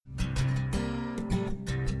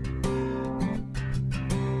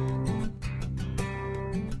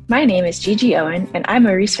My name is Gigi Owen, and I'm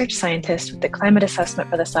a research scientist with the Climate Assessment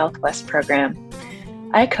for the Southwest program.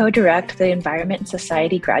 I co-direct the Environment and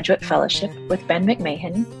Society Graduate Fellowship with Ben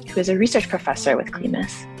McMahon, who is a research professor with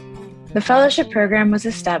CLIMAS. The fellowship program was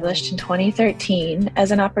established in 2013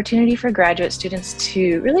 as an opportunity for graduate students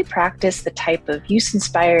to really practice the type of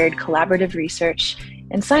use-inspired collaborative research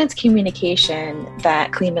and science communication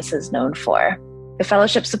that CLIMAS is known for. The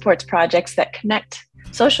fellowship supports projects that connect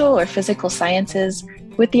social or physical sciences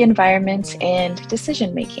with the environment and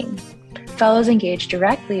decision-making. Fellows engage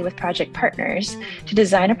directly with project partners to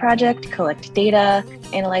design a project, collect data,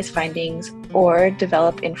 analyze findings, or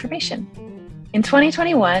develop information. In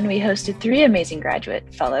 2021, we hosted 3 amazing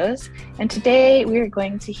graduate fellows, and today we are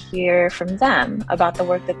going to hear from them about the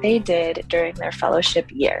work that they did during their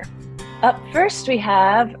fellowship year. Up first, we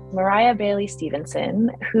have Mariah Bailey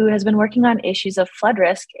Stevenson, who has been working on issues of flood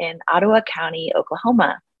risk in Ottawa County,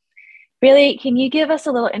 Oklahoma. Bailey, can you give us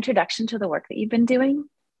a little introduction to the work that you've been doing?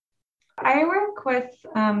 I work with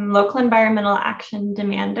Local Environmental Action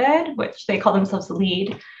Demanded, which they call themselves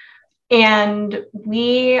LEAD. And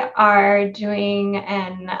we are doing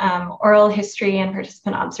an oral history and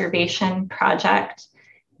participant observation project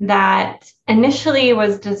that initially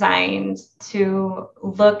was designed to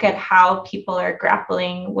look at how people are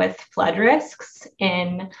grappling with flood risks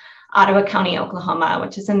in Ottawa County, Oklahoma,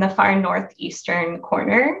 which is in the far northeastern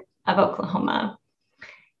corner of Oklahoma.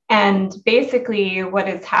 And basically what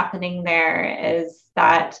is happening there is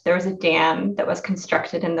that there was a dam that was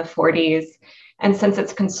constructed in the 40s. And since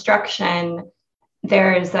its construction,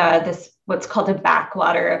 there's this what's called a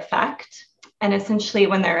backwater effect. And essentially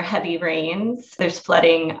when there are heavy rains, there's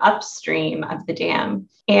flooding upstream of the dam.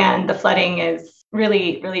 And the flooding is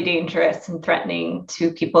really, really dangerous and threatening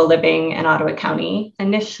to people living in Ottawa County.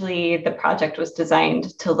 Initially, the project was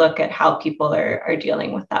designed to look at how people are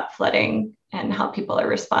dealing with that flooding and how people are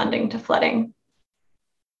responding to flooding.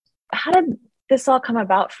 How did this all come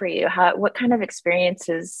about for you? What kind of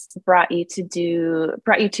experiences brought you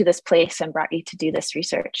to this place and brought you to do this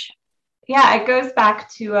research? Yeah, it goes back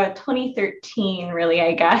to 2013, really,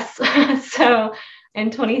 I guess. So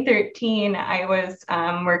in 2013, I was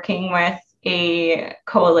working with a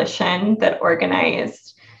coalition that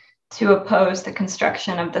organized to oppose the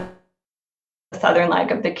construction of the southern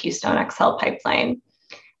leg of the Keystone XL pipeline.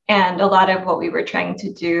 And a lot of what we were trying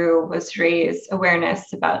to do was raise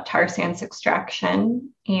awareness about tar sands extraction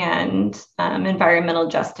and environmental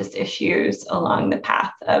justice issues along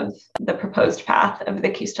the proposed path of the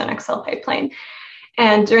Keystone XL pipeline.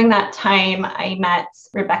 And during that time, I met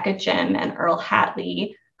Rebecca Jim and Earl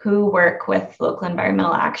Hatley, who work with Local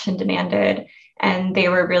Environmental Action Demanded, and they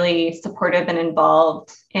were really supportive and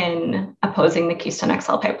involved in opposing the Keystone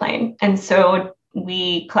XL pipeline. And so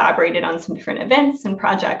we collaborated on some different events and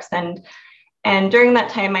projects. And during that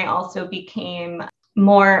time, I also became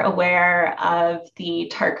more aware of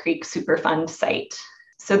the Tar Creek Superfund site.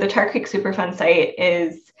 So the Tar Creek Superfund site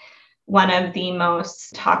is one of the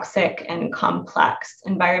most toxic and complex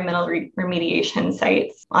environmental remediation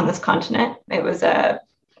sites on this continent. It was a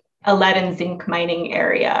lead and zinc mining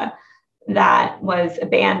area that was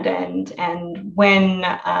abandoned, and when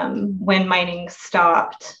mining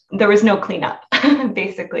stopped, there was no cleanup,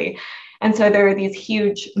 basically. And so there are these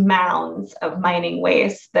huge mounds of mining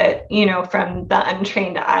waste that, from the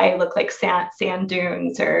untrained eye look like sand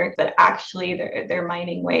dunes, but actually they're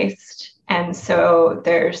mining waste. And so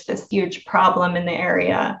there's this huge problem in the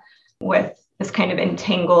area with this kind of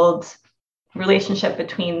entangled relationship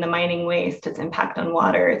between the mining waste, its impact on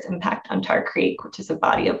water, its impact on Tar Creek, which is a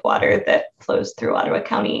body of water that flows through Ottawa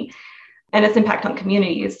County, and its impact on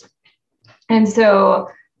communities. And so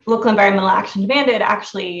Local Environmental Action Demanded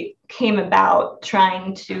actually came about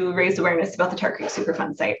trying to raise awareness about the Tar Creek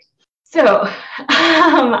Superfund site. So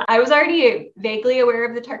I was already vaguely aware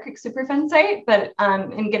of the Tar Creek Superfund site, but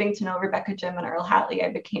in getting to know Rebecca Jim and Earl Hatley,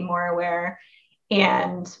 I became more aware.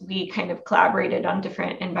 And we kind of collaborated on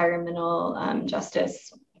different environmental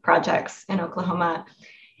justice projects in Oklahoma.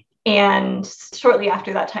 And shortly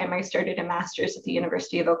after that time, I started a master's at the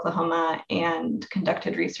University of Oklahoma and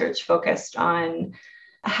conducted research focused on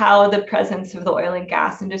how the presence of the oil and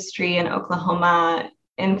gas industry in Oklahoma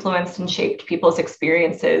influenced and shaped people's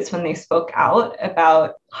experiences when they spoke out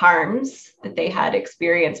about harms that they had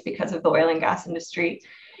experienced because of the oil and gas industry.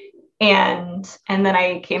 And then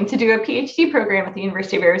I came to do a PhD program at the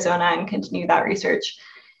University of Arizona and continue that research.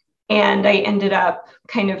 And I ended up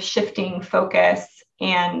kind of shifting focus.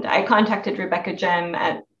 And I contacted Rebecca Jim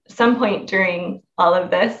at some point during all of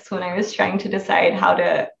this when I was trying to decide how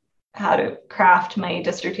to craft my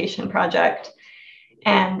dissertation project.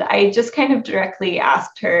 And I just kind of directly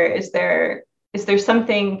asked her, is there is there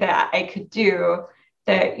something that I could do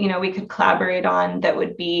that, we could collaborate on that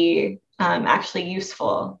would be actually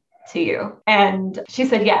useful to you? And she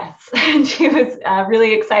said yes. And she was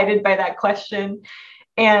really excited by that question.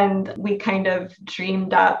 And we kind of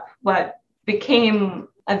dreamed up what became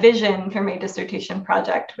a vision for my dissertation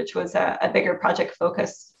project, which was a bigger project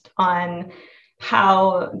focused on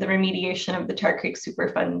how the remediation of the Tar Creek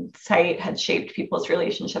Superfund site had shaped people's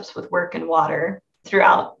relationships with work and water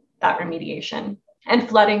throughout that remediation. And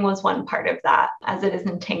flooding was one part of that, as it is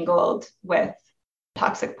entangled with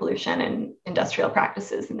toxic pollution and industrial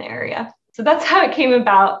practices in the area. So that's how it came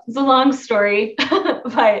about. It's a long story,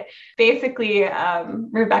 but basically,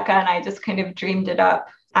 Rebecca and I just kind of dreamed it up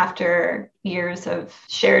after years of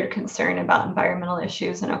shared concern about environmental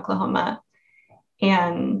issues in Oklahoma.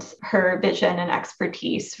 And her vision and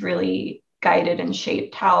expertise really guided and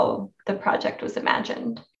shaped how the project was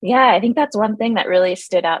imagined. Yeah, I think that's one thing that really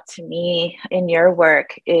stood out to me in your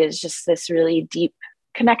work is just this really deep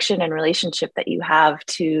connection and relationship that you have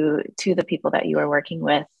to the people that you are working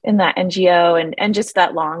with in that NGO and just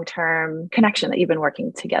that long-term connection that you've been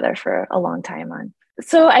working together for a long time on.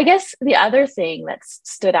 So I guess the other thing that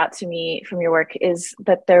stood out to me from your work is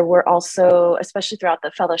that there were also, especially throughout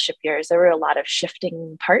the fellowship years, there were a lot of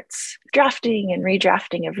shifting parts, drafting and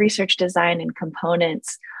redrafting of research design and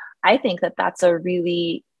components. I think that that's a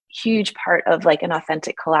really huge part of like an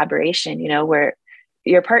authentic collaboration, where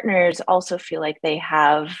your partners also feel like they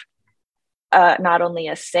have not only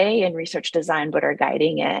a say in research design, but are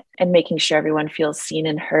guiding it and making sure everyone feels seen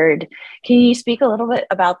and heard. Can you speak a little bit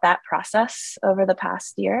about that process over the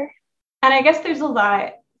past year? And I guess there's a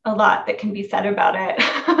lot that can be said about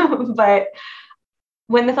it. But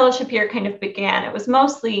when the fellowship year kind of began, it was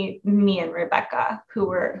mostly me and Rebecca who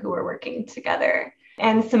were working together,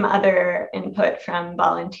 and some other input from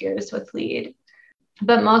volunteers with LEAD.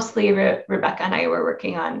 But mostly Rebecca and I were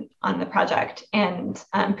working on the project, and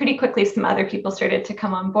pretty quickly some other people started to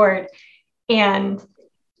come on board, and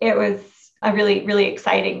it was a really, really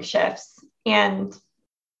exciting shift. And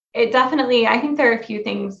it definitely, I think there are a few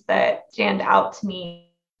things that stand out to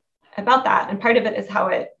me about that. And part of it is how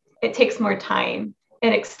it takes more time.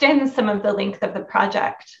 It extends some of the length of the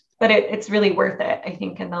project, but it's really worth it, I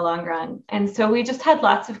think, in the long run. And so we just had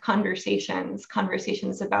lots of conversations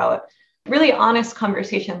about really honest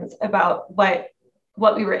conversations about what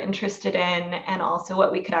we were interested in and also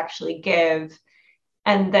what we could actually give.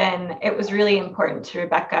 And then it was really important to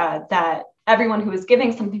Rebecca that everyone who was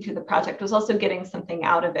giving something to the project was also getting something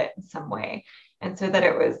out of it in some way. And so that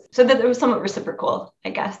it was somewhat reciprocal,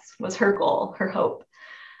 I guess, was her goal, her hope.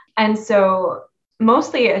 And so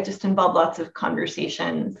mostly it just involved lots of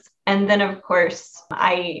conversations. And then, of course,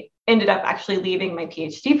 I ended up actually leaving my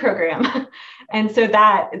PhD program. And so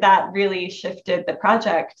that really shifted the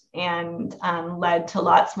project and led to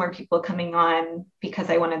lots more people coming on because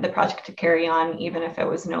I wanted the project to carry on, even if it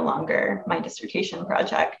was no longer my dissertation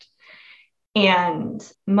project. And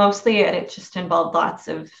mostly it just involved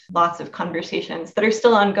lots of conversations that are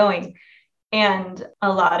still ongoing and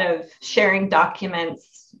a lot of sharing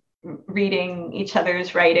documents, reading each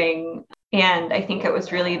other's writing. And I think it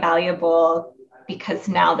was really valuable because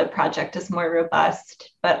now the project is more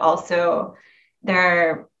robust, but also there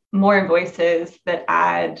are more voices that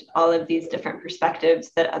add all of these different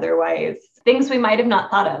perspectives that otherwise things we might have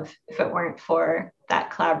not thought of if it weren't for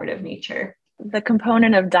that collaborative nature. The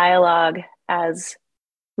component of dialogue as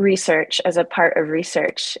research, as a part of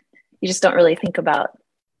research, you just don't really think about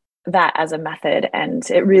that as a method. And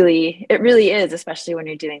it really is, especially when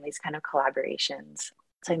you're doing these kind of collaborations.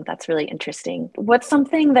 So I think that's really interesting. What's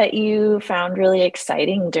something that you found really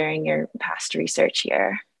exciting during your past research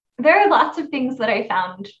year? There are lots of things that I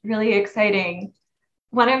found really exciting.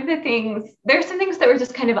 There's some things that were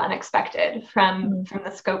just kind of unexpected from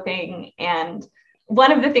the scoping. And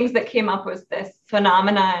one of the things that came up was this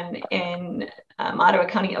phenomenon in Ottawa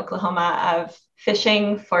County, Oklahoma, of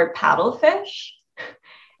fishing for paddlefish.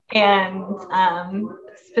 And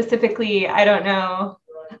specifically, I don't know,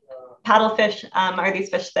 paddlefish are these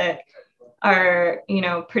fish that are,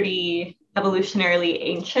 pretty evolutionarily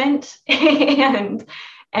ancient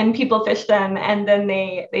and people fish them, and then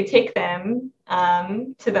they take them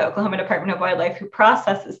to the Oklahoma Department of Wildlife, who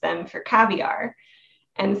processes them for caviar.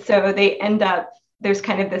 And so they end up, there's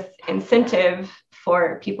kind of this incentive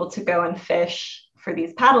for people to go and fish for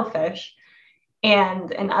these paddlefish.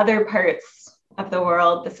 And in other parts of the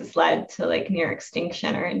world, this has led to like near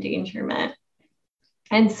extinction or endangerment.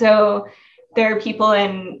 And so there are people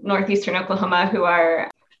in northeastern Oklahoma who are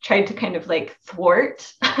tried to kind of like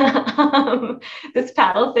thwart this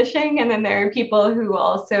paddle fishing. And then there are people who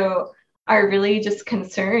also are really just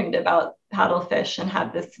concerned about paddlefish and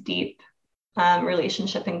have this deep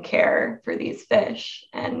relationship and care for these fish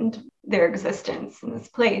and their existence in this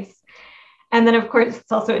place. And then, of course,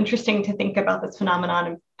 it's also interesting to think about this phenomenon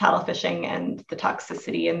of paddle fishing and the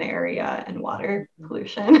toxicity in the area and water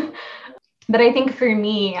pollution. But I think for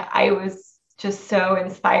me, I was just so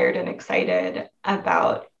inspired and excited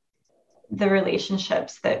about the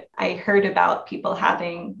relationships that I heard about people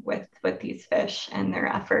having with these fish and their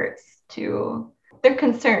efforts to their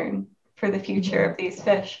concern for the future of these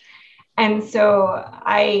fish. And so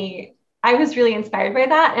I was really inspired by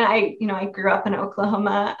that. And I grew up in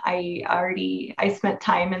Oklahoma. I spent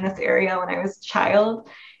time in this area when I was a child,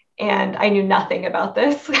 and I knew nothing about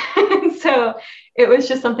this. And so it was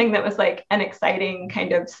just something that was like an exciting,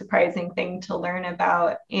 kind of surprising thing to learn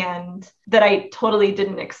about, and that I totally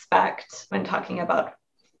didn't expect when talking about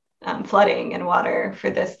flooding and water,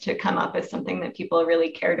 for this to come up as something that people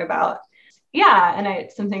really cared about. Yeah, and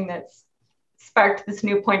it's something that's sparked this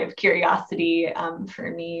new point of curiosity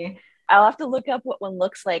for me. I'll have to look up what one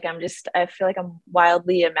looks like. I feel like I'm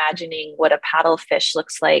wildly imagining what a paddlefish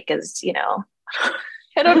looks like, as,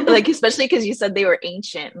 I don't like, especially because you said they were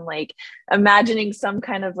ancient, and like imagining some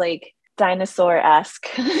kind of like dinosaur-esque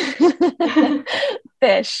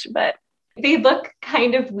fish, but they look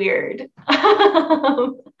kind of weird.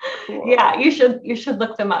 cool. Yeah, you should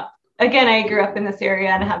look them up. Again, I grew up in this area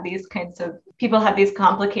and have these kinds of people have these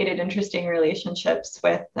complicated, interesting relationships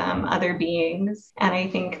with other beings. And I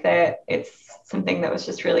think that it's something that was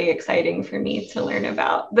just really exciting for me to learn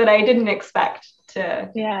about, that I didn't expect to,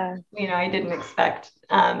 I didn't expect.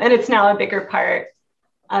 And it's now a bigger part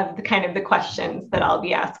of the kind of the questions that I'll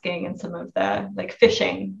be asking, and some of the like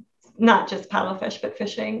fishing, not just paddlefish, but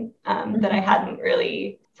fishing that I hadn't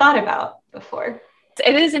really thought about before.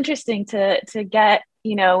 It is interesting to get,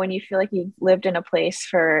 when you feel like you've lived in a place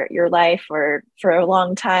for your life or for a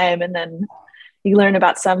long time, and then you learn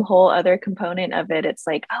about some whole other component of it. It's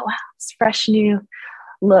like, oh, wow, it's fresh new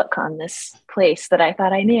look on this place that I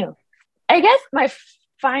thought I knew. I guess my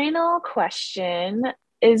final question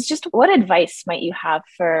is just, what advice might you have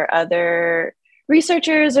for other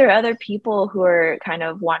researchers or other people who are kind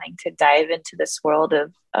of wanting to dive into this world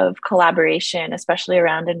of collaboration, especially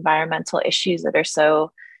around environmental issues that are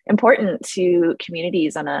so important to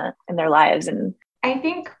communities in their lives? And I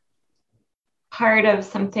think part of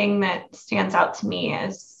something that stands out to me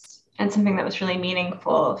and something that was really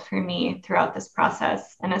meaningful for me throughout this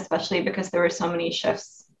process, and especially because there were so many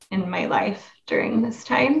shifts in my life during this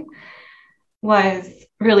time, was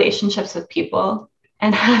relationships with people,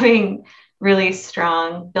 and building a really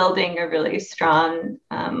strong,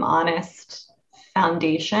 honest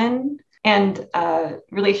foundation, and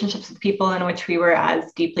relationships with people in which we were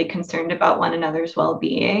as deeply concerned about one another's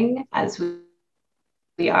well-being as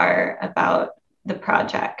we are about the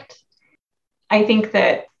project. I think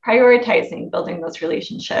that prioritizing building those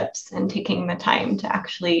relationships and taking the time to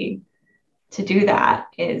actually to do that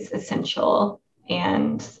is essential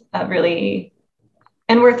and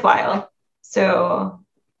worthwhile. So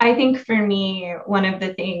I think for me,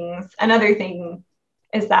 another thing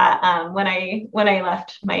is that when I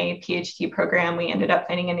left my PhD program, we ended up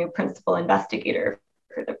finding a new principal investigator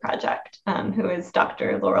for the project, who is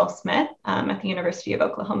Dr. Laurel Smith at the University of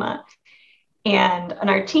Oklahoma. And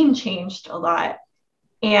our team changed a lot.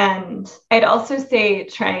 And I'd also say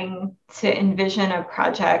trying to envision a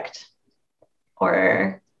project,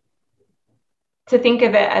 or to think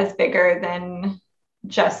of it as bigger than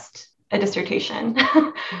just a dissertation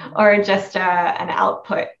or just an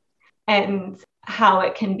output, and how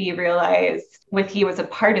it can be realized with you as a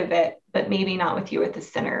part of it, but maybe not with you at the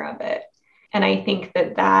center of it. And I think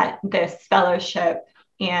that this fellowship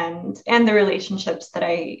and the relationships that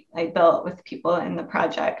I built with people in the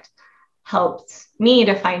project helped me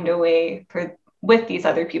to find a way with these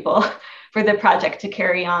other people for the project to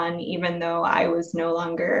carry on, even though I was no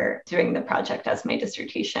longer doing the project as my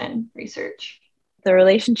dissertation research. The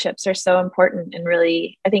relationships are so important, and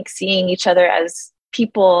really, I think, seeing each other as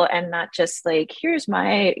people and not just like, here's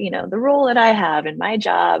my, the role that I have in my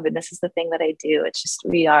job, and this is the thing that I do. It's just,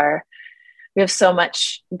 we have so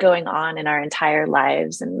much going on in our entire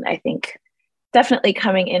lives. And I think definitely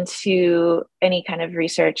coming into any kind of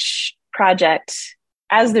research project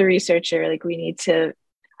as the researcher, like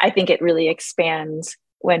I think it really expands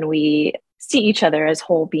when we see each other as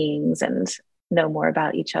whole beings and know more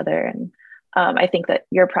about each other. And I think that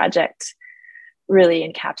your project really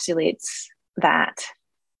encapsulates that.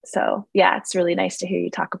 So yeah, it's really nice to hear you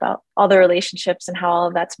talk about all the relationships and how all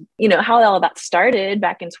of that's, how all of that started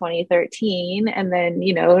back in 2013. And then,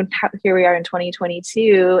 here we are in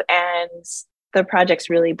 2022, and the project's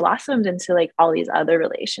really blossomed into like all these other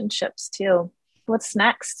relationships too. What's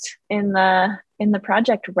next in the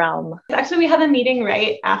project realm? Actually, we have a meeting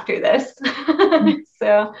right after this.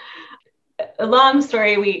 So a long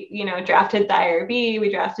story, we drafted the IRB, we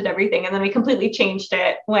drafted everything, and then we completely changed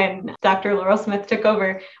it when Dr. Laurel Smith took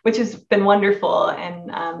over, which has been wonderful and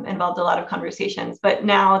involved a lot of conversations. But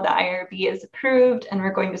now the IRB is approved, and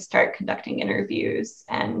we're going to start conducting interviews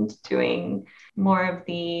and doing more of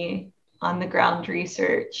the on the ground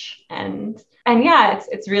research. And yeah,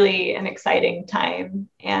 it's really an exciting time,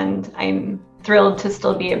 and I'm thrilled to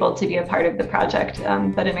still be able to be a part of the project,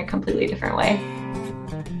 but in a completely different way.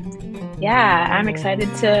 Yeah, I'm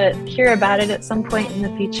excited to hear about it at some point in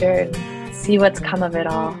the future and see what's come of it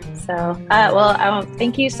all. So,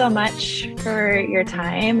 thank you so much for your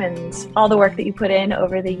time and all the work that you put in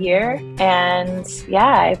over the year. And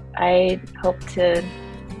yeah, I hope to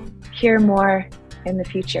hear more in the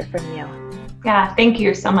future from you. Yeah, thank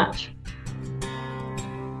you so much.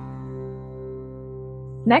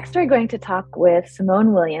 Next, we're going to talk with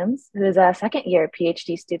Simone Williams, who is a second-year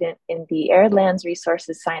PhD student in the Arid Lands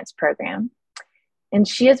Resources Science program. And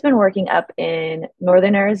she has been working up in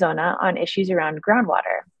northern Arizona on issues around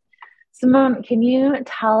groundwater. Simone, can you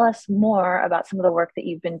tell us more about some of the work that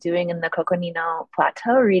you've been doing in the Coconino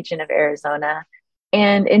Plateau region of Arizona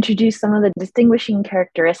and introduce some of the distinguishing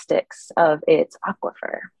characteristics of its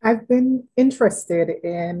aquifer? I've been interested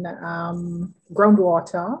in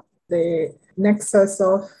groundwater, the nexus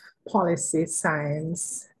of policy,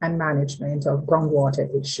 science, and management of groundwater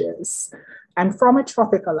issues. I'm from a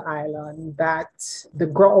tropical island that the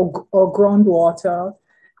groundwater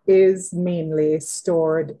is mainly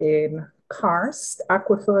stored in karst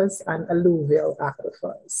aquifers and alluvial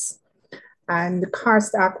aquifers. And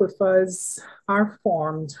karst aquifers are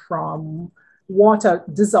formed from water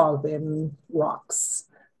dissolving rocks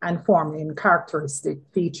and forming characteristic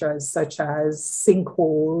features such as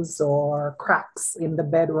sinkholes or cracks in the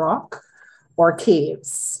bedrock or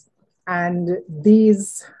caves. And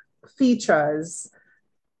these features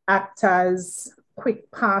act as quick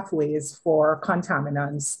pathways for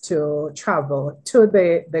contaminants to travel to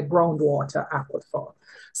the groundwater aquifer.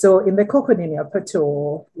 So in the Coconino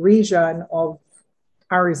Plateau region of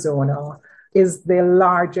Arizona is the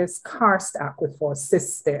largest karst aquifer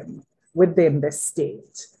system within the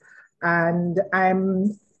state. And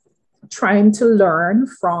I'm trying to learn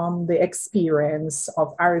from the experience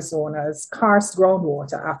of Arizona's karst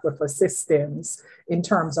groundwater aquifer systems in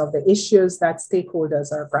terms of the issues that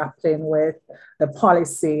stakeholders are grappling with, the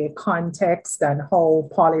policy context, and how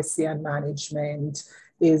policy and management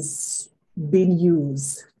is being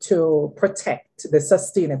used to protect the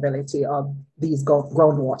sustainability of these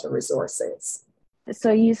groundwater resources.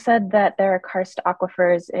 So you said that there are karst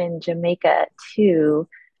aquifers in Jamaica too.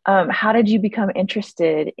 How did you become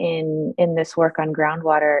interested in this work on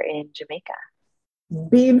groundwater in Jamaica?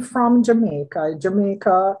 Being from Jamaica,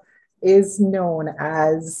 Jamaica is known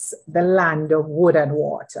as the land of wood and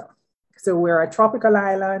water. So we're a tropical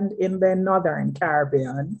island in the Northern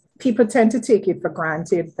Caribbean. People tend to take it for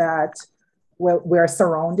granted that we're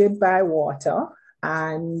surrounded by water.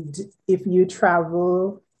 And if you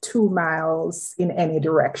travel 2 miles in any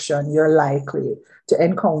direction, you're likely to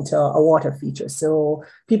encounter a water feature. So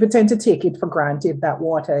people tend to take it for granted that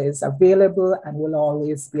water is available and will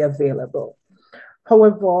always be available.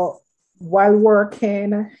 However, while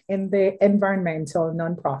working in the environmental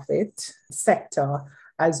nonprofit sector,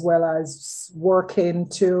 as well as working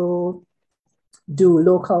to do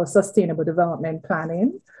local sustainable development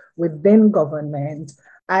planning within government,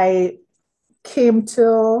 I came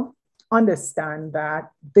to understand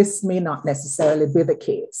that this may not necessarily be the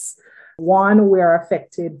case. One, we are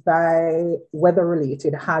affected by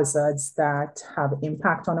weather-related hazards that have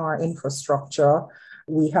impact on our infrastructure.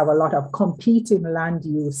 We have a lot of competing land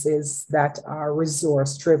uses that are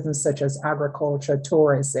resource-driven, such as agriculture,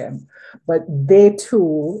 tourism, but they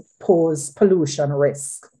too pose pollution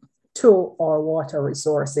risk to our water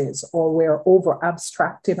resources, or we're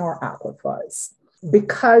over-abstracting our aquifers.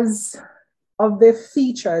 Because of the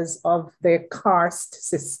features of the karst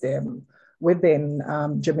system within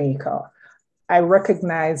Jamaica, I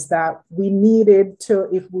recognized that we needed to,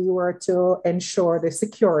 if we were to ensure the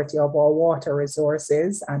security of our water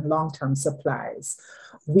resources and long-term supplies,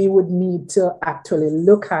 we would need to actually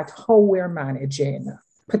look at how we're managing,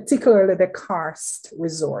 particularly the karst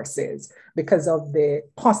resources, because of the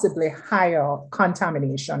possibly higher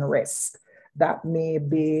contamination risk that may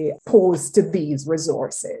be posed to these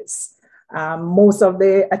resources. Most of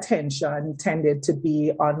the attention tended to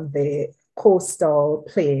be on the coastal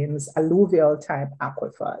plains, alluvial type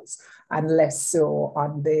aquifers, and less so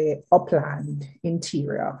on the upland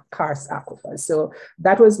interior karst aquifers. So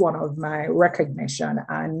that was one of my recognition.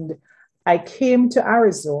 And I came to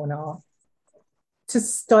Arizona to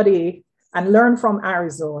study and learn from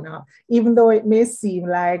Arizona, even though it may seem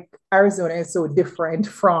like Arizona is so different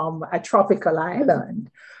from a tropical island.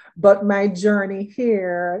 But my journey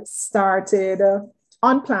here started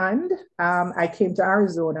unplanned. I came to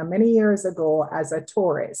Arizona many years ago as a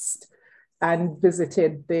tourist and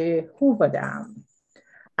visited the Hoover Dam.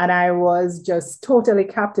 And I was just totally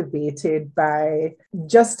captivated by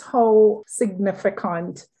just how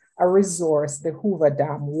significant a resource the Hoover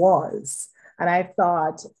Dam was. And I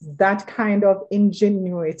thought that kind of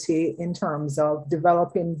ingenuity in terms of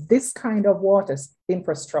developing this kind of water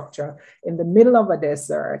infrastructure in the middle of a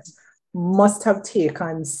desert must have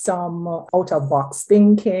taken some out-of-box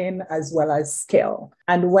thinking as well as skill.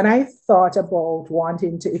 And when I thought about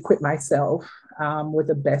wanting to equip myself with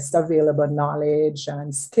the best available knowledge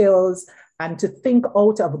and skills and to think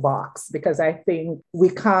out of the box, because I think we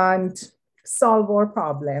can't solve our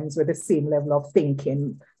problems with the same level of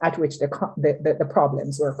thinking at which the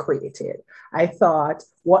problems were created. I thought,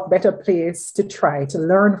 what better place to try to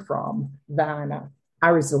learn from than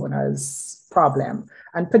Arizona's problem?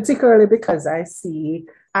 And particularly because I see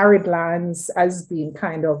arid lands as being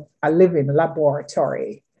kind of a living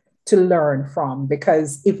laboratory to learn from.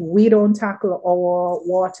 Because if we don't tackle our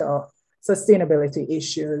water sustainability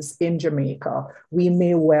issues in Jamaica, we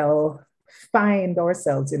may well find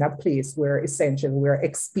ourselves in a place where essentially we're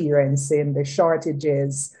experiencing the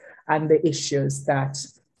shortages and the issues that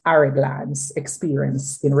arid lands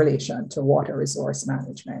experience in relation to water resource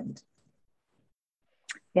management.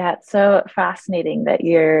 Yeah, it's so fascinating that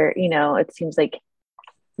it seems like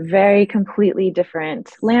very completely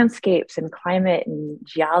different landscapes and climate and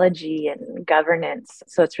geology and governance.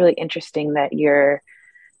 So it's really interesting that you're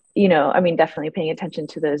definitely paying attention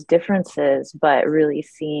to those differences, but really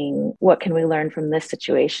seeing what can we learn from this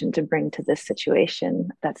situation to bring to this situation.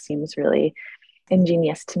 That seems really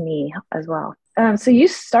ingenious to me as well. So you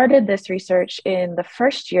started this research in the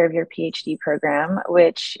first year of your PhD program,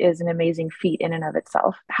 which is an amazing feat in and of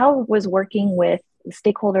itself. How was working with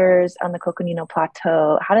stakeholders on the Coconino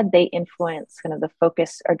Plateau? How did they influence kind of the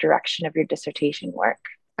focus or direction of your dissertation work?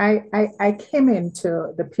 I came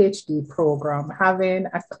into the PhD program having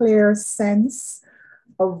a clear sense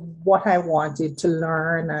of what I wanted to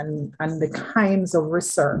learn and the kinds of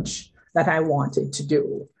research that I wanted to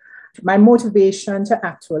do. My motivation to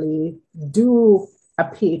actually do a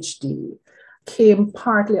PhD came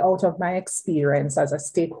partly out of my experience as a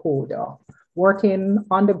stakeholder working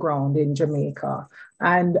on the ground in Jamaica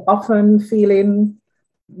and often feeling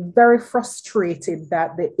very frustrated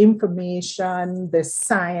that the information, the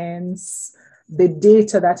science, the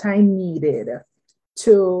data that I needed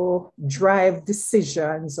to drive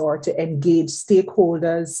decisions or to engage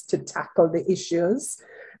stakeholders to tackle the issues,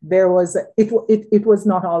 it was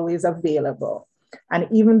not always available. And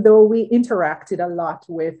even though we interacted a lot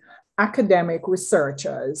with academic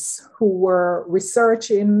researchers who were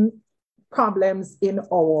researching problems in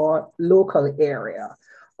our local area,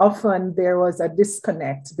 often there was a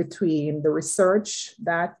disconnect between the research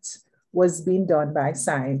that was being done by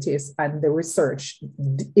scientists and the research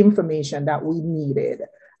information that we needed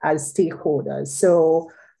as stakeholders. So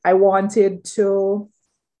I wanted to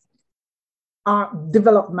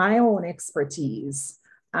develop my own expertise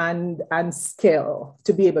and skill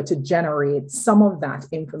to be able to generate some of that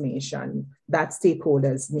information that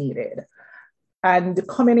stakeholders needed. And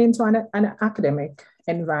coming into an academic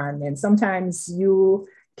environment, sometimes you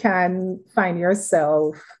can find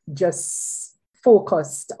yourself just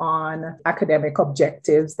focused on academic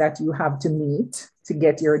objectives that you have to meet to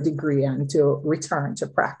get your degree and to return to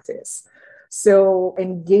practice. So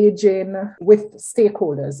engaging with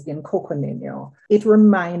stakeholders in Coconino, it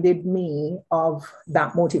reminded me of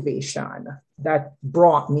that motivation that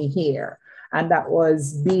brought me here. And that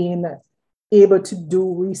was being able to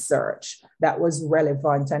do research that was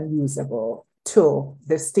relevant and usable to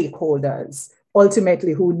the stakeholders,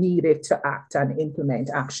 ultimately who needed to act and implement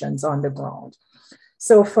actions on the ground.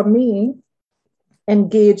 So for me,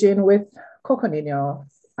 engaging with Coconino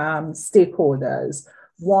stakeholders,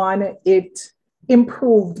 one, it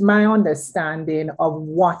improved my understanding of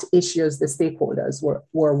what issues the stakeholders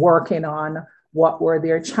were working on, what were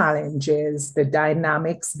their challenges, the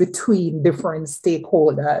dynamics between different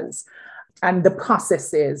stakeholders, and the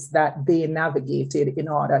processes that they navigated in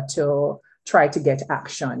order to try to get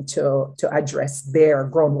action to address their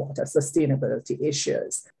groundwater sustainability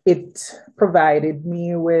issues. It provided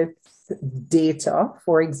me with data,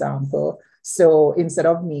 for example, So instead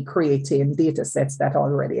of me creating data sets that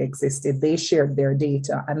already existed, they shared their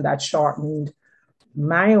data, and that shortened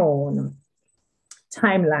my own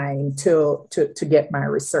timeline to get my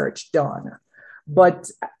research done. But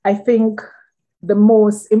I think the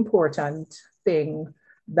most important thing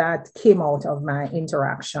that came out of my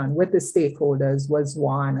interaction with the stakeholders was,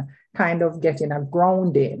 one, kind of getting a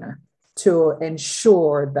grounding to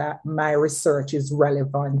ensure that my research is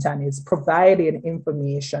relevant and is providing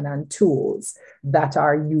information and tools that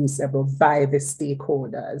are usable by the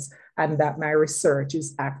stakeholders, and that my research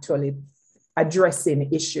is actually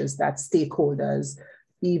addressing issues that stakeholders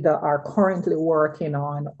either are currently working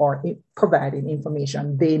on or providing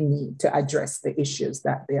information they need to address the issues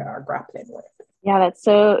that they are grappling with. Yeah, that's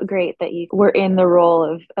so great that you were in the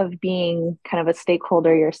role of being kind of a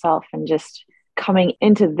stakeholder yourself and just coming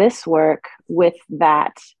into this work with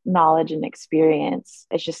that knowledge and experience.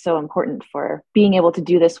 It's just so important for being able to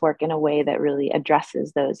do this work in a way that really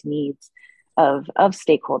addresses those needs of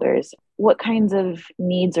stakeholders. What kinds of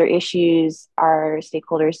needs or issues are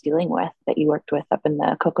stakeholders dealing with that you worked with up in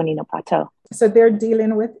the Coconino Plateau? So they're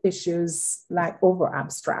dealing with issues like over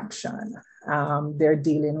abstraction. They're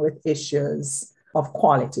dealing with issues of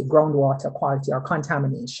quality, groundwater quality, or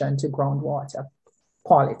contamination to groundwater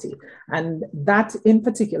quality. And that in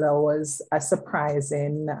particular was a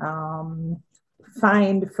surprising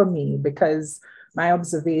find for me, because my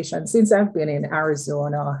observation since I've been in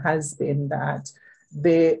Arizona has been that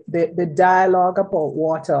the dialogue about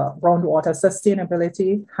groundwater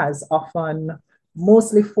sustainability has often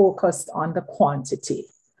mostly focused on the quantity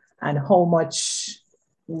and how much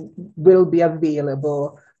will be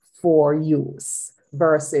available for use,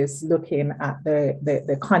 versus looking at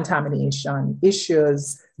the contamination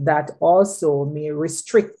issues that also may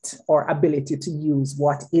restrict our ability to use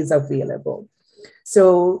what is available.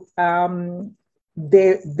 So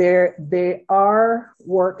they are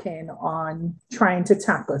working on trying to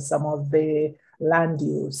tackle some of the land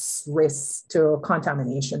use risks to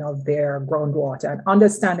contamination of their groundwater, and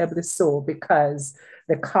understandably so, because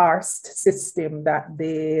the karst system that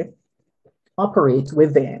they operate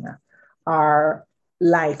within are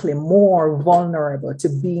likely more vulnerable to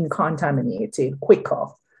being contaminated quicker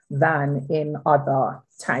than in other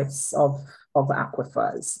types of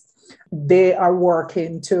aquifers. They are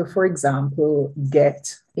working to, for example,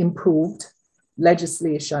 get improved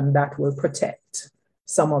legislation that will protect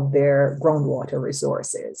some of their groundwater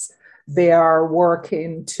resources. They are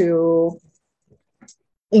working to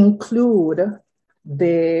include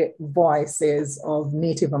the voices of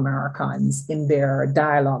Native Americans in their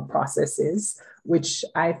dialogue processes, which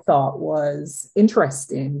I thought was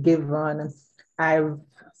interesting, given I've,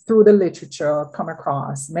 through the literature, come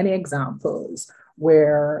across many examples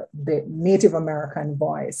where the Native American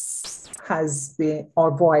voice has been,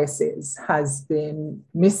 or voices has been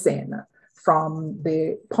missing from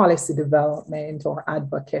the policy development or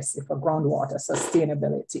advocacy for groundwater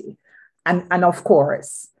sustainability. And of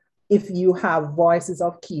course, if you have voices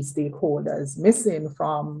of key stakeholders missing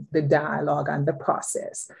from the dialogue and the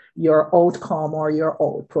process, your outcome or your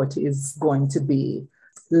output is going to be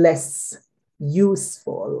less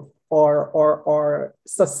useful or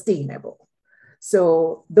sustainable.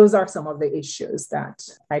 So those are some of the issues that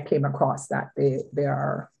I came across that they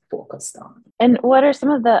are focused on. And what are some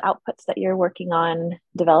of the outputs that you're working on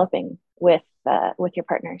developing with your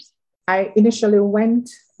partners? I initially went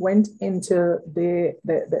into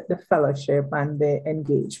the fellowship and the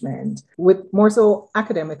engagement with more so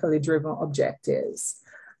academically driven objectives.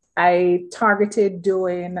 I targeted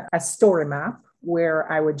doing a story map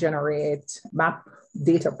where I would generate map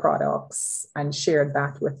data products and share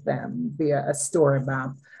that with them via a story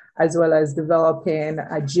map, as well as developing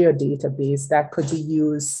a geodatabase that could be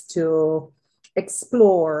used to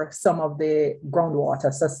explore some of the groundwater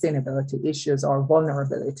sustainability issues or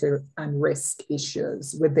vulnerability and risk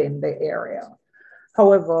issues within the area.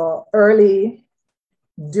 However, early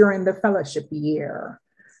during the fellowship year,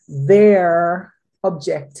 their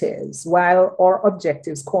objectives, while our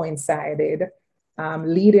objectives coincided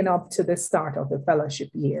leading up to the start of the fellowship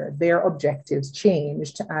year, their objectives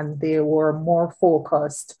changed and they were more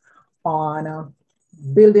focused on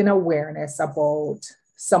building awareness about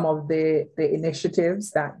some of the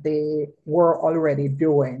initiatives that they were already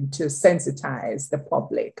doing to sensitize the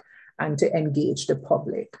public and to engage the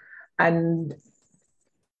public. And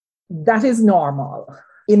that is normal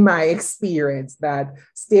in my experience, that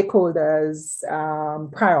stakeholders'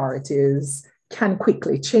 priorities can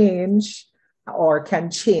quickly change or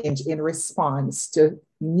can change in response to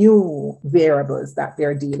new variables that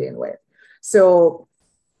they're dealing with. So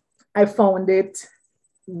I found it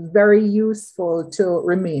very useful to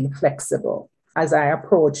remain flexible as I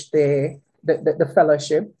approached the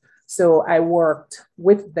fellowship. So I worked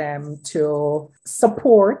with them to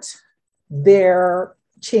support their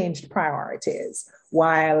changed priorities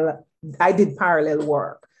while I did parallel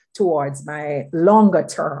work towards my longer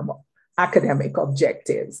term academic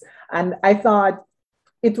objectives. And I thought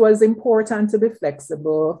it was important to be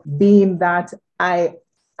flexible, being that I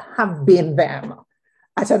have been them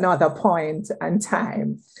at another point and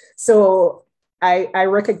time. So I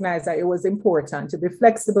recognized that it was important to be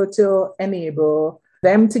flexible to enable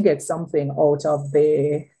them to get something out of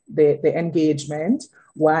the engagement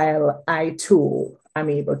while I too am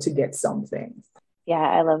able to get something. Yeah,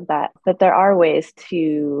 I love that. That there are ways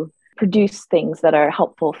to produce things that are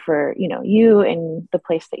helpful for, you and the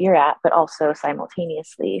place that you're at, but also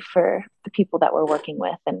simultaneously for the people that we're working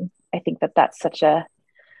with. And I think that that's such a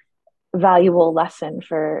valuable lesson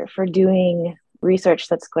for doing research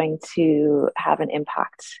that's going to have an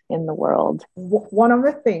impact in the world. One of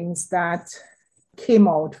the things that came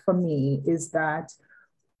out for me is that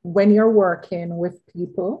when you're working with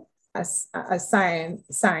people as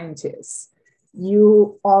scientists,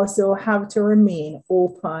 you also have to remain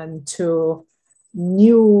open to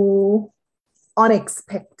new,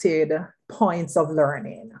 unexpected points of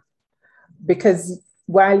learning. Because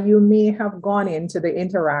while you may have gone into the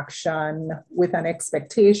interaction with an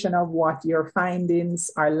expectation of what your findings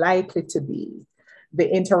are likely to be, the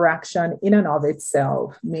interaction in and of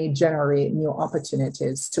itself may generate new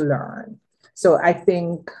opportunities to learn. So I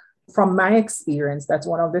think from my experience, that's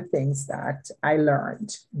one of the things that I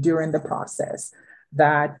learned during the process,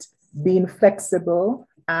 that being flexible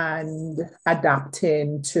and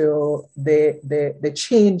adapting to the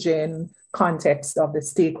changing context of the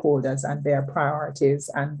stakeholders and their priorities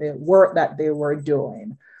and the work that they were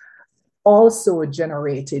doing also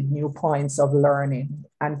generated new points of learning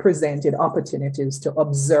and presented opportunities to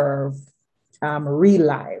observe real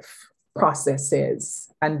life processes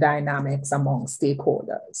and dynamics among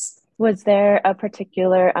stakeholders. Was there a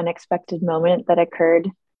particular unexpected moment that occurred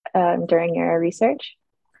during your research?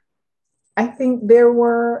 I think there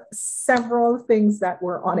were several things that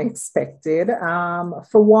were unexpected.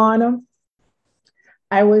 For one,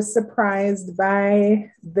 I was surprised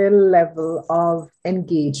by the level of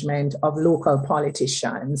engagement of local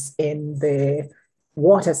politicians in the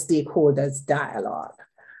water stakeholders dialogue,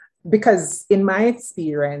 because in my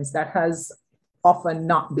experience, that has often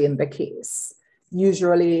not been the case.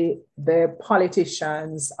 Usually the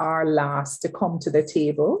politicians are last to come to the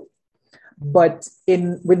table, but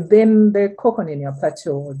within the Coconino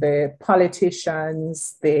Plateau, the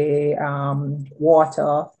politicians, the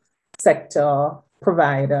water sector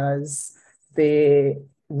providers, the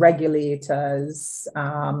regulators,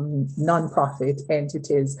 nonprofit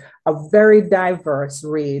entities, a very diverse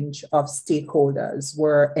range of stakeholders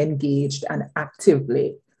were engaged and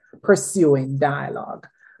actively pursuing dialogue.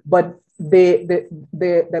 But the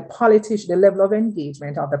level of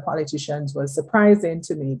engagement of the politicians was surprising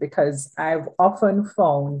to me, because I've often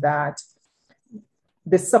found that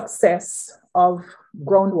the success of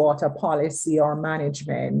groundwater policy or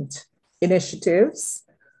management initiatives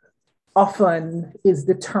often is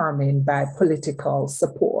determined by political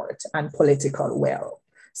support and political will.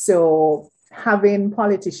 So having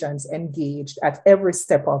politicians engaged at every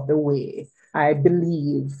step of the way, I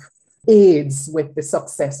believe, aids with the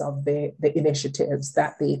success of the initiatives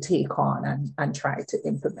that they take on and try to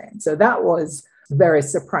implement. So that was very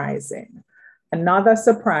surprising. Another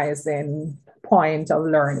surprising point of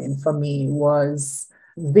learning for me was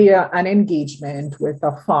via an engagement with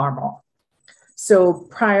a farmer. So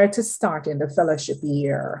prior to starting the fellowship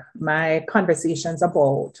year, my conversations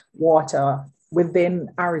about water within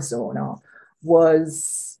Arizona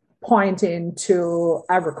was pointing to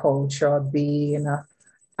agriculture being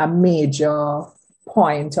a major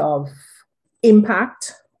point of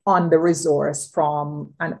impact on the resource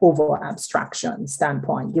from an over abstraction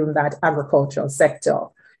standpoint, given that agricultural sector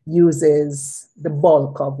uses the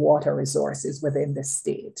bulk of water resources within the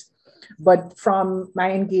state. But from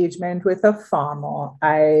my engagement with a farmer,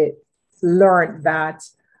 I learned that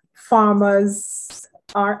farmers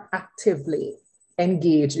are actively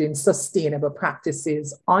engaged in sustainable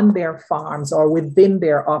practices on their farms or within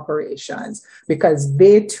their operations, because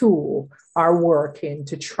they too are working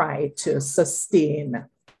to try to sustain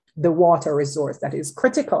the water resource that is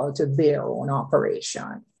critical to their own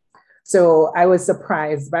operation. So I was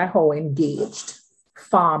surprised by how engaged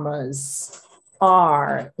farmers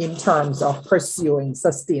are in terms of pursuing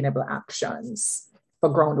sustainable actions for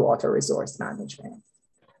groundwater resource management.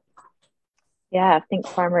 Yeah, I think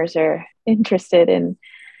farmers are interested in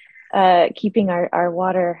keeping our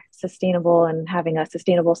water sustainable and having a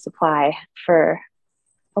sustainable supply for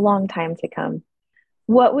a long time to come.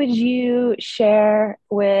 What would you share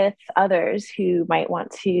with others who might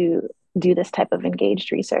want to do this type of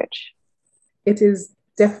engaged research? It is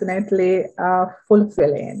definitely a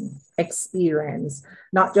fulfilling experience,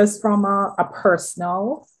 not just from a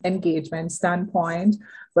personal engagement standpoint,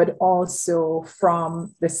 but also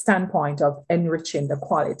from the standpoint of enriching the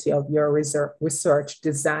quality of your research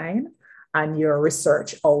design and your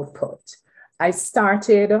research output. I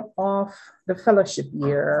started off the fellowship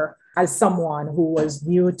year as someone who was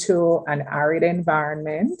new to an arid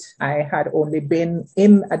environment. I had only been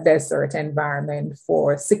in a desert environment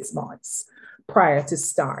for 6 months prior to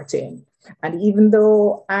starting. And even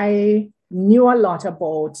though I knew a lot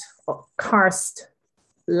about karst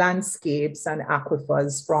landscapes and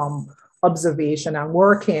aquifers from observation and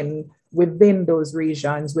working within those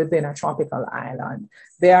regions within a tropical island,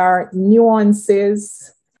 there are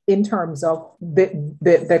nuances in terms of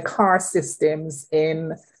the karst systems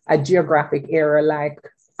in a geographic area like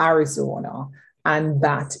Arizona and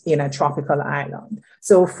that in a tropical island.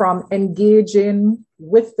 So from engaging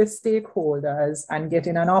with the stakeholders and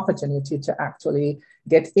getting an opportunity to actually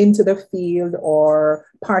get into the field or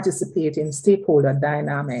participate in stakeholder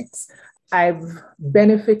dynamics, I've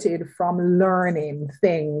benefited from learning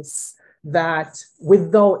things that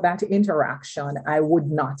without that interaction, I would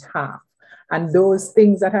not have. And those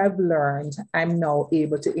things that I've learned, I'm now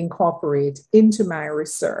able to incorporate into my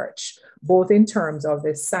research, both in terms of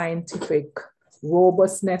the scientific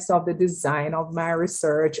robustness of the design of my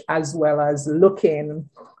research, as well as looking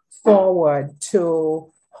forward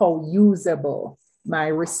to how usable my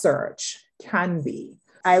research can be.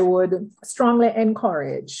 I would strongly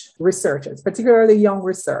encourage researchers, particularly young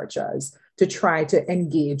researchers, to try to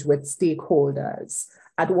engage with stakeholders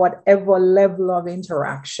at whatever level of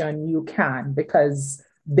interaction you can, because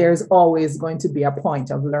there's always going to be a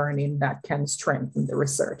point of learning that can strengthen the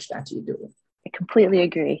research that you do. I completely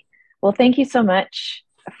agree. Well, thank you so much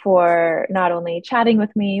for not only chatting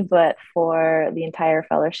with me, but for the entire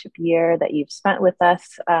fellowship year that you've spent with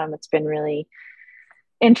us. It's been really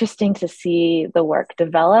interesting to see the work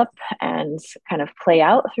develop and kind of play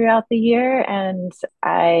out throughout the year. And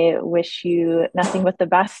I wish you nothing but the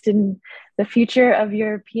best in the future of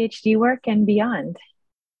your PhD work and beyond.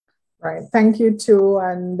 Right. Thank you too.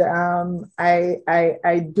 And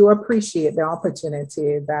I do appreciate the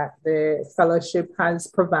opportunity that the fellowship has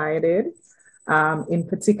provided, in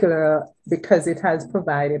particular, because it has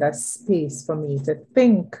provided a space for me to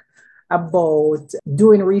think about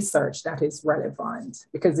doing research that is relevant,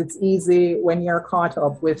 because it's easy when you're caught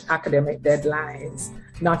up with academic deadlines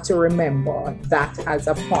not to remember that as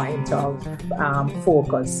a point of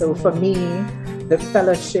focus. So for me, the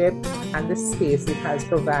fellowship and the space it has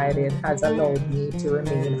provided has allowed me to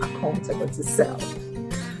remain accountable to self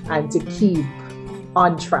and to keep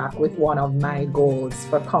on track with one of my goals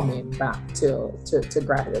for coming back to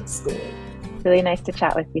graduate school. Really nice to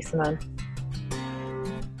chat with you, Simone.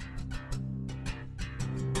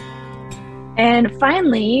 And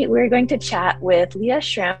finally, we're going to chat with Leah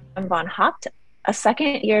Schramm von Haupt, a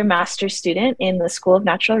second-year master's student in the School of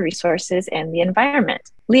Natural Resources and the Environment.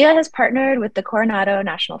 Leah has partnered with the Coronado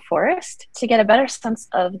National Forest to get a better sense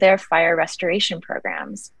of their fire restoration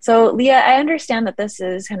programs. So, Leah, I understand that this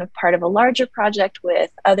is kind of part of a larger project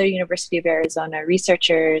with other University of Arizona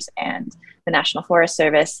researchers and the National Forest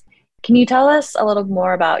Service. Can you tell us a little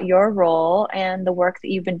more about your role and the work that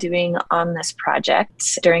you've been doing on this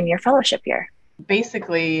project during your fellowship year?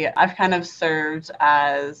 Basically, I've kind of served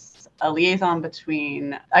as a liaison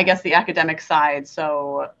between, I guess, the academic side.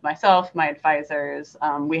 So myself, my advisors,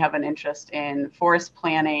 we have an interest in forest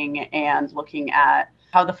planning and looking at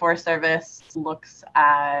how the Forest Service looks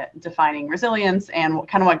at defining resilience and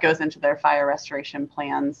what goes into their fire restoration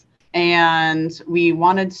plans. And we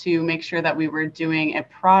wanted to make sure that we were doing a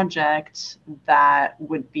project that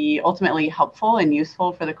would be ultimately helpful and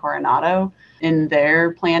useful for the Coronado in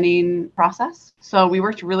their planning process. So we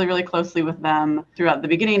worked really, really closely with them throughout the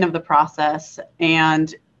beginning of the process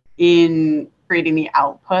and in creating the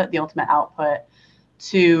output, the ultimate output,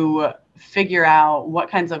 to figure out what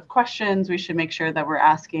kinds of questions we should make sure that we're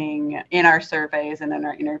asking in our surveys and in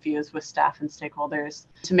our interviews with staff and stakeholders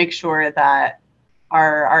to make sure that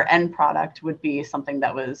our end product would be something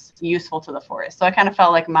that was useful to the forest. So I kind of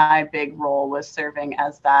felt like my big role was serving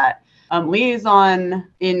as that liaison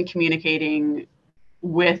in communicating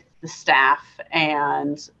with the staff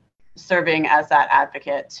and serving as that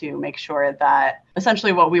advocate to make sure that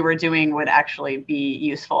essentially what we were doing would actually be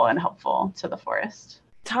useful and helpful to the forest.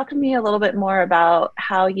 Talk to me a little bit more about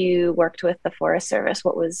how you worked with the Forest Service.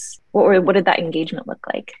 What did that engagement look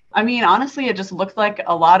like? I mean, honestly, it just looked like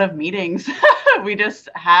a lot of meetings. We just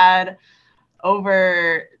had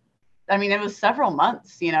it was several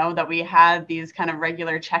months, that we had these kind of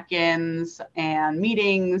regular check-ins and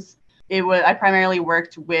meetings. I primarily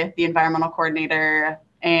worked with the environmental coordinator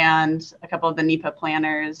and a couple of the NEPA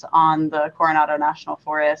planners on the Coronado National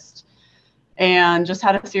Forest, and just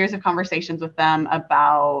had a series of conversations with them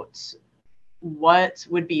about what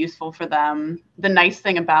would be useful for them. The nice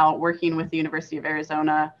thing about working with the University of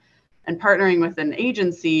Arizona and partnering with an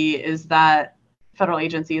agency is that federal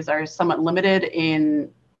agencies are somewhat limited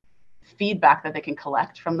in feedback that they can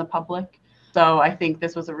collect from the public. So I think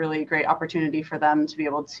this was a really great opportunity for them to be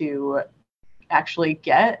able to actually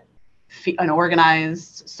get an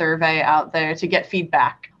organized survey out there to get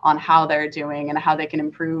feedback on how they're doing and how they can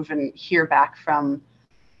improve, and hear back from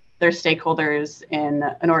their stakeholders in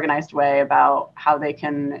an organized way about how they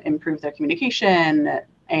can improve their communication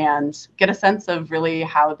and get a sense of really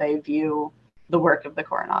how they view the work of the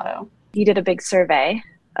Coronado. You did a big survey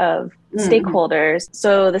of stakeholders.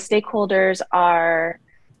 So the stakeholders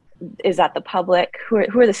is that the public? Who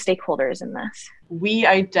are the stakeholders in this? We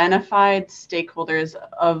identified stakeholders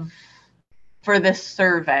for this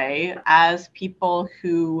survey as people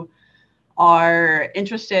who are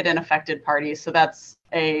interested in affected parties. So that's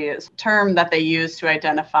a term that they use to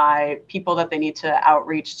identify people that they need to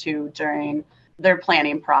outreach to during their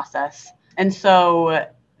planning process. And so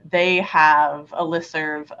they have a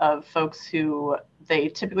listserv of folks who they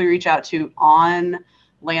typically reach out to on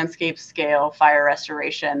landscape scale fire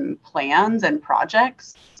restoration plans and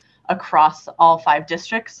projects across all 5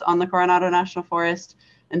 districts on the Coronado National Forest.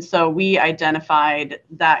 And so we identified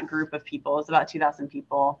that group of people, it's about 2,000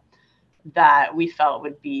 people, that we felt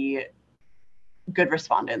would be good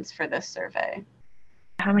respondents for this survey.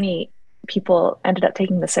 How many people ended up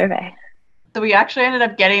taking the survey? So we actually ended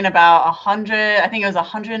up getting about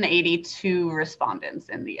 182 respondents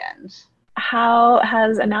in the end. How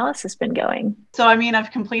has analysis been going? So,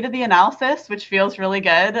 I've completed the analysis, which feels really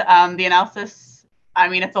good. The analysis,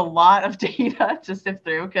 it's a lot of data to sift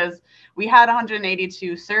through because we had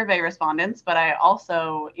 182 survey respondents, but I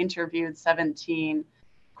also interviewed 17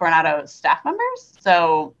 Coronado staff members.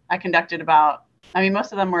 So I conducted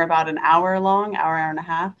most of them were about an hour long, hour and a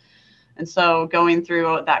half. And so going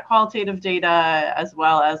through that qualitative data, as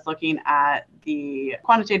well as looking at the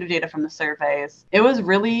quantitative data from the surveys, it was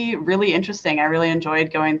really, really interesting. I really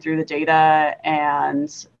enjoyed going through the data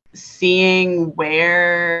and seeing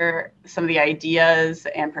where some of the ideas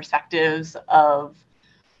and perspectives of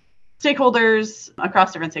stakeholders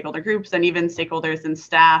across different stakeholder groups and even stakeholders and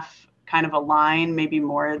staff kind of align maybe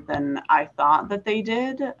more than I thought that they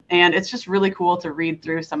did. And it's just really cool to read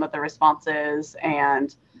through some of the responses,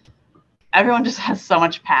 and everyone just has so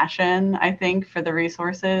much passion, I think, for the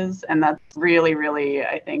resources. And that's really, really,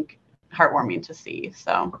 I think, heartwarming to see.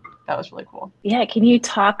 So that was really cool. Yeah. Can you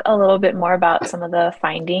talk a little bit more about some of the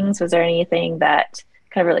findings? Was there anything that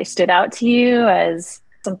kind of really stood out to you as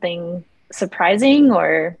something surprising,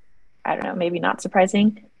 or I don't know, maybe not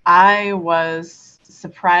surprising? I was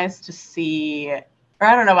surprised to see, or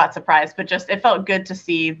I don't know about surprised, but just it felt good to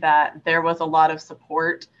see that there was a lot of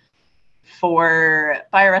support for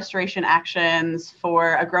fire restoration actions,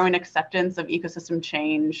 for a growing acceptance of ecosystem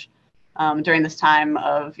change during this time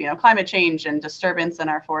of climate change and disturbance in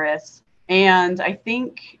our forests. And I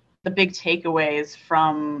think the big takeaways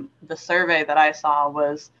from the survey that I saw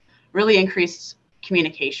was really increased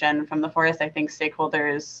communication from the forest. I think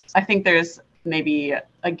there's maybe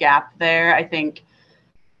a gap there. I think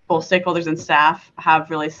both stakeholders and staff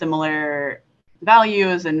have really similar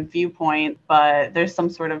values and viewpoint, but there's some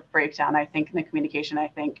sort of breakdown, I think, in the communication. I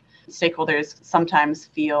think stakeholders sometimes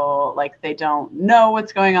feel like they don't know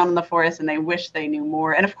what's going on in the forest and they wish they knew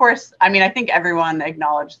more. And of course, I think everyone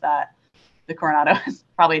acknowledged that the Coronado is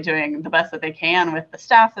probably doing the best that they can with the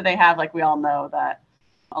staff that they have. Like, we all know that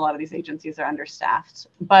a lot of these agencies are understaffed,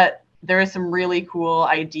 but there are some really cool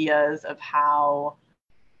ideas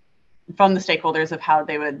from the stakeholders of how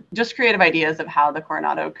they would just creative ideas of how the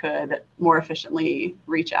Coronado could more efficiently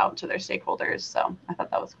reach out to their stakeholders. So I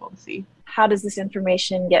thought that was cool to see. How does this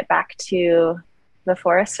information get back to the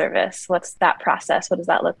Forest Service? What's that process? What does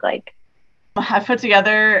that look like? I've put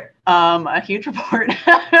together a huge report.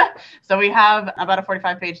 So we have about a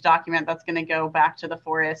 45-page document that's going to go back to the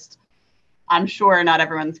forest. I'm sure not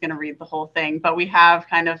everyone's going to read the whole thing, but we have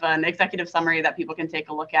kind of an executive summary that people can take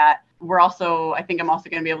a look at. I'm also going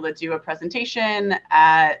to be able to do a presentation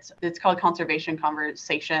it's called Conservation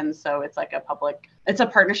Conversations. So it's like it's a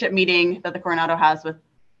partnership meeting that the Coronado has with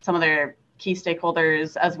some of their key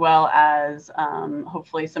stakeholders, as well as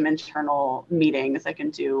hopefully some internal meetings. I can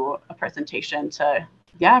do a presentation to,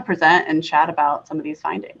 present and chat about some of these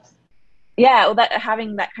findings. Yeah, well,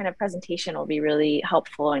 having that kind of presentation will be really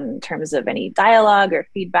helpful in terms of any dialogue or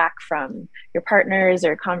feedback from your partners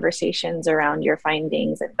or conversations around your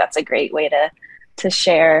findings. And that's a great way to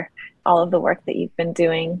share all of the work that you've been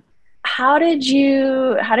doing. How did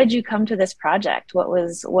you come to this project?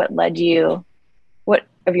 What led you? What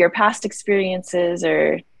of your past experiences,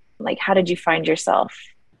 or like, how did you find yourself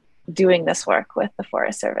doing this work with the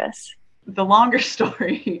Forest Service? The longer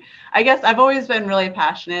story, I guess I've always been really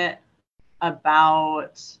passionate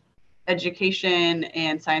about education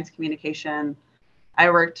and science communication.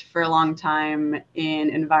 I worked for a long time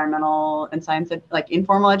in environmental and science, like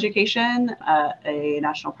informal education, a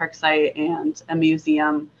national park site and a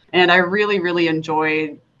museum. And I really, really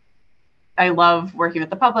I love working with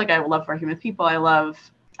the public. I love working with people. I love,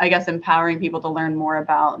 I guess, empowering people to learn more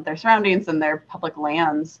about their surroundings and their public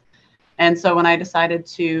lands. And so when I decided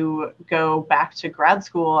to go back to grad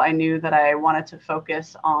school, I knew that I wanted to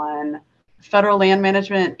focus on federal land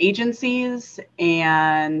management agencies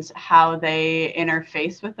and how they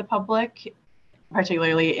interface with the public,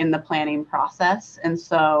 particularly in the planning process. And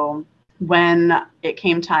so when it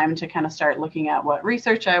came time to kind of start looking at what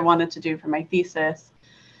research I wanted to do for my thesis,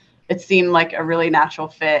 it seemed like a really natural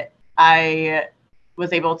fit. I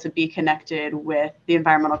was able to be connected with the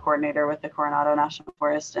environmental coordinator with the Coronado National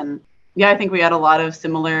Forest. And I think we had a lot of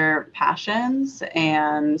similar passions,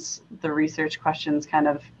 and the research questions kind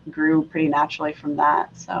of grew pretty naturally from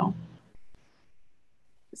that. So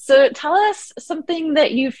tell us something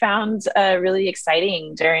that you found really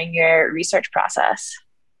exciting during your research process.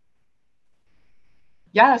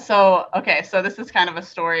 Yeah, so this is kind of a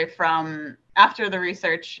story from after the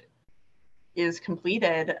research is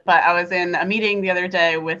completed, but I was in a meeting the other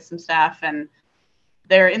day with some staff, and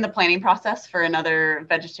they're in the planning process for another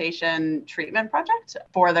vegetation treatment project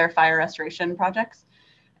for their fire restoration projects.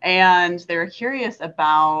 And they were curious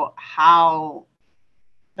about how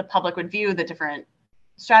the public would view the different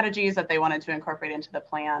strategies that they wanted to incorporate into the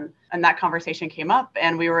plan. And that conversation came up,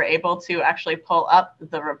 and we were able to actually pull up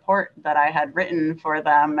the report that I had written for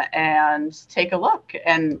them and take a look.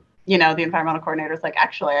 And, the environmental coordinator was like,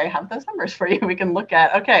 actually, I have those numbers for you. We can look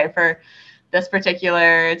at, for this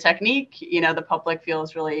particular technique, the public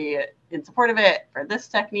feels really in support of it. For this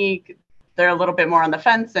technique, they're a little bit more on the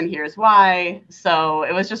fence, and here's why. So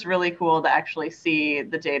it was just really cool to actually see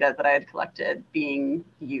the data that I had collected being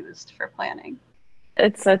used for planning.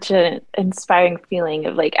 It's such an inspiring feeling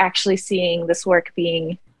of like actually seeing this work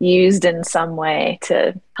being used in some way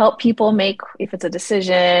to help people make, if it's a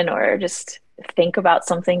decision or just think about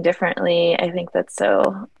something differently. I think it's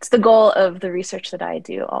the goal of the research that I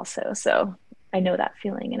do also. So I know that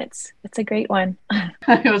feeling, and it's a great one.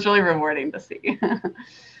 It was really rewarding to see.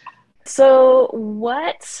 So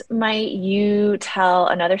what might you tell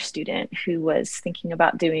another student who was thinking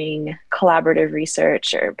about doing collaborative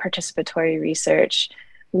research or participatory research?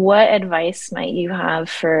 What advice might you have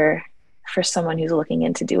for someone who's looking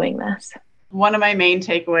into doing this? One of my main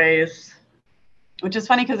takeaways, which is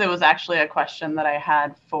funny because it was actually a question that I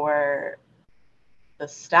had for the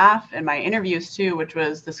staff in my interviews too, which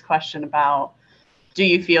was this question about, do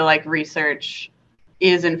you feel like research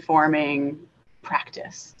is informing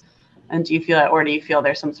practice? And do you feel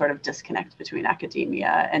there's some sort of disconnect between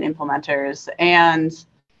academia and implementers? And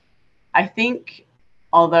I think,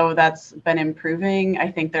 although that's been improving,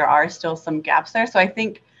 I think there are still some gaps there. So I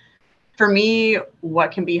think for me,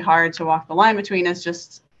 what can be hard to walk the line between is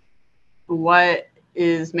just what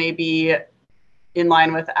is maybe in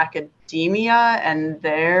line with academia and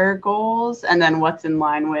their goals, and then what's in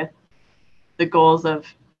line with the goals of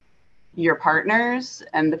your partners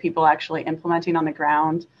and the people actually implementing on the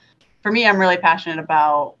ground. For me, I'm really passionate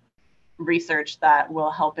about research that will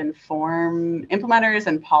help inform implementers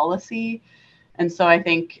and policy. And so I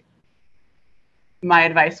think my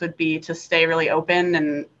advice would be to stay really open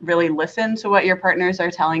and really listen to what your partners are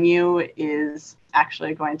telling you is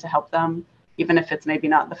actually going to help them, even if it's maybe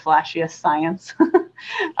not the flashiest science.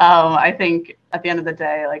 I think at the end of the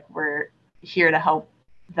day, like, we're here to help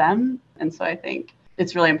them. And so I think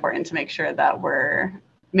it's really important to make sure that we're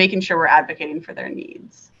making sure we're advocating for their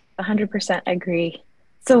needs. 100% agree.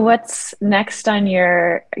 So what's next on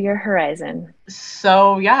your horizon?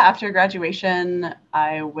 So after graduation,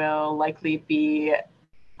 I will likely be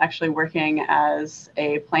actually working as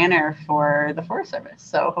a planner for the Forest Service.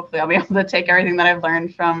 So hopefully I'll be able to take everything that I've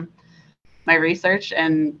learned from my research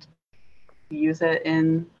and use it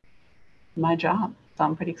in my job. So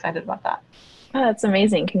I'm pretty excited about that. Oh, that's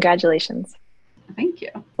amazing. Congratulations. Thank you.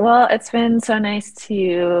 Well, it's been so nice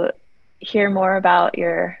to hear more about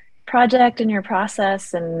your project and your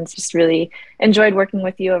process, and just really enjoyed working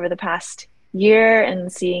with you over the past year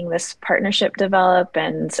and seeing this partnership develop.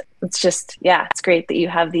 And it's just, yeah, it's great that you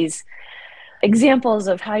have these examples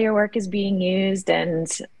of how your work is being used, and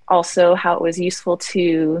also how it was useful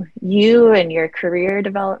to you and your career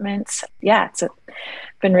development. Yeah, it's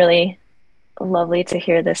been really lovely to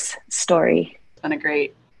hear this story. It's been a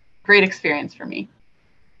great experience for me.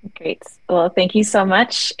 Great. Well, thank you so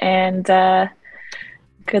much, and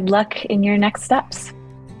good luck in your next steps.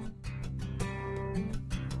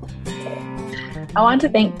 I want to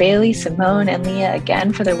thank Bailey, Simone, and Leah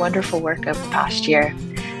again for their wonderful work of the past year.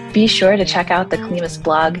 Be sure to check out the CLIMAS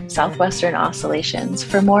blog, Southwestern Oscillations,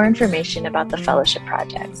 for more information about the fellowship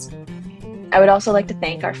projects. I would also like to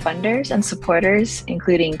thank our funders and supporters,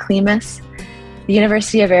 including CLIMAS, the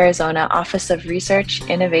University of Arizona Office of Research,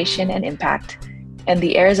 Innovation, and Impact, and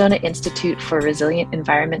the Arizona Institute for Resilient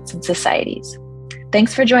Environments and Societies.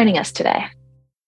 Thanks for joining us today.